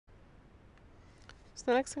So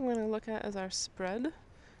the next thing we're going to look at is our spread.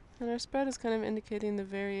 And our spread is kind of indicating the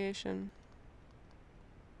variation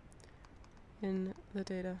in the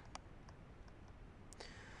data.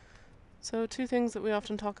 So two things that we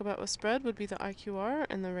often talk about with spread would be the IQR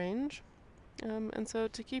and the range. And so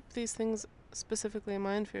to keep these things specifically in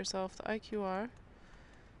mind for yourself, the IQR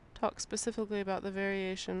talks specifically about the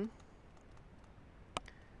variation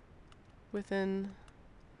within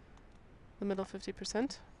the middle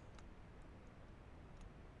 50%,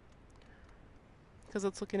 because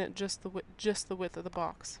it's looking at just the width of the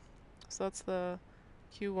box. So that's the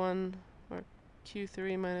Q1 or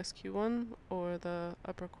Q3 minus Q1, or the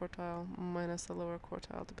upper quartile minus the lower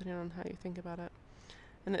quartile, depending on how you think about it.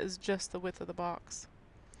 And it is just the width of the box.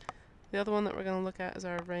 The other one that we're going to look at is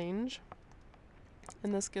our range,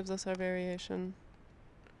 and this gives us our variation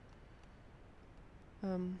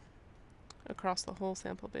across the whole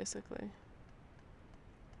sample, basically.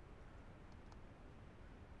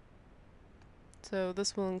 So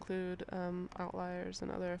this will include outliers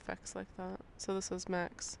and other effects like that. So this is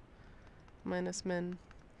max minus min.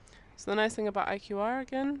 So the nice thing about IQR,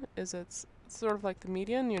 again, is it's sort of like the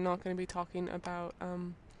median. You're not going to be talking about,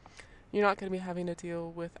 you're not going to be having to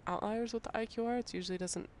deal with outliers with the IQR. It usually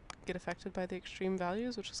doesn't get affected by the extreme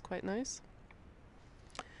values, which is quite nice.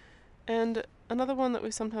 And another one that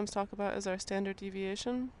we sometimes talk about is our standard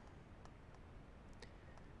deviation.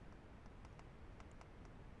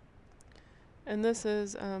 And this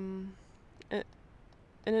is an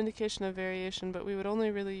indication of variation, but we would only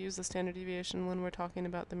really use the standard deviation when we're talking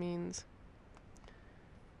about the means.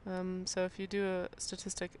 So if you do a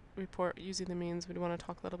statistic report using the means, we'd want to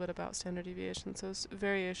talk a little bit about standard deviation. So it's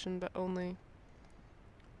variation, but only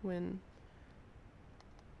when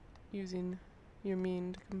using your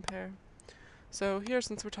mean to compare. So here,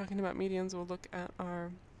 since we're talking about medians, we'll look at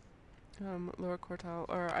our lower quartile,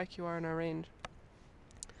 or our IQR and our range.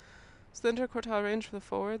 So the interquartile range for the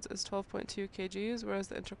forwards is 12.2 kgs, whereas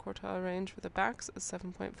the interquartile range for the backs is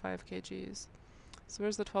 7.5 kgs. So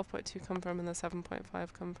where's the 12.2 come from and the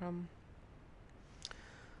 7.5 come from?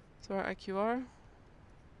 So our IQR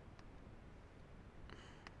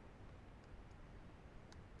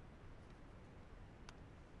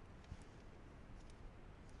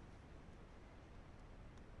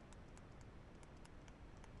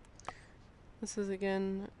this is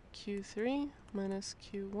again Q3 minus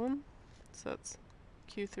Q1. So that's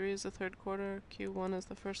Q3 is the third quarter, Q1 is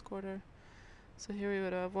the first quarter. So here we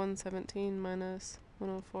would have 117 minus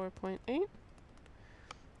 104.8.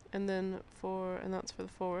 And then and that's for the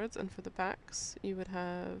forwards, and for the backs you would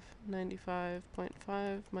have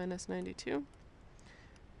 95.5 minus 92.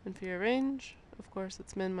 And for your range, of course,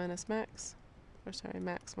 it's min minus max, or sorry,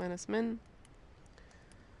 max minus min.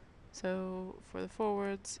 So for the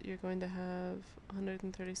forwards, you're going to have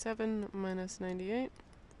 137 minus 98.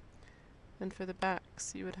 And for the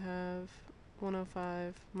backs, you would have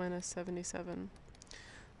 105 minus 77.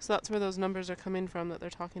 So that's where those numbers are coming from that they're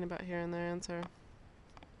talking about here in their answer.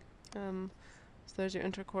 So there's your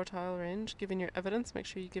interquartile range. Giving your evidence, make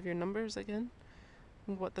sure you give your numbers again,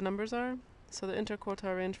 and what the numbers are. So the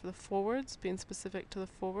interquartile range for the forwards, being specific to the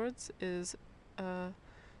forwards, is 12.2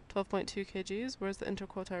 kgs, whereas the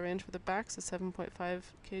interquartile range for the backs is 7.5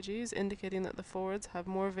 kgs, indicating that the forwards have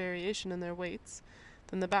more variation in their weights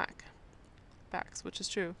than the backs, which is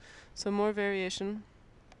true. So more variation,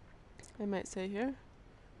 I might say here,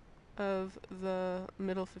 of the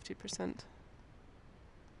middle 50%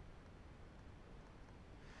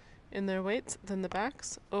 in their weights than the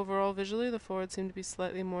backs. Overall, visually, the forwards seem to be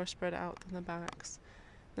slightly more spread out than the backs.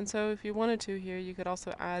 And so if you wanted to here, you could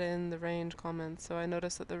also add in the range comments. So I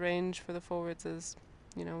noticed that the range for the forwards is,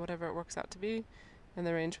 whatever it works out to be, and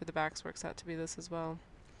the range for the backs works out to be this as well.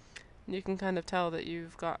 And you can kind of tell that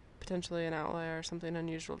you've got potentially an outlier or something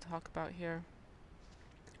unusual to talk about here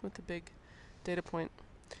with the big data point.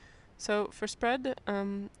 So for spread,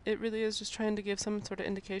 it really is just trying to give some sort of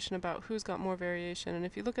indication about who's got more variation. And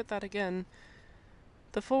if you look at that again,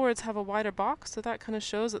 the forwards have a wider box, so that kind of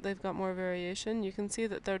shows that they've got more variation. You can see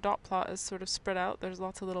that their dot plot is sort of spread out. There's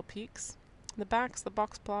lots of little peaks. The backs, the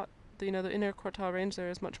box plot, the interquartile range there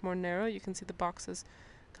is much more narrow. You can see the boxes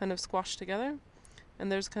kind of squashed together.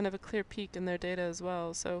 And there's kind of a clear peak in their data as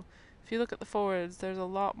well. So if you look at the forwards, there's a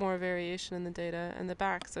lot more variation in the data, and the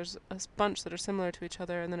backs, there's a bunch that are similar to each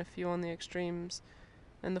other, and then a few on the extremes.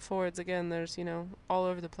 And the forwards, again, there's, all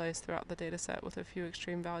over the place throughout the data set with a few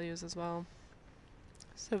extreme values as well.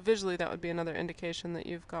 So visually, that would be another indication that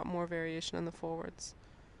you've got more variation in the forwards.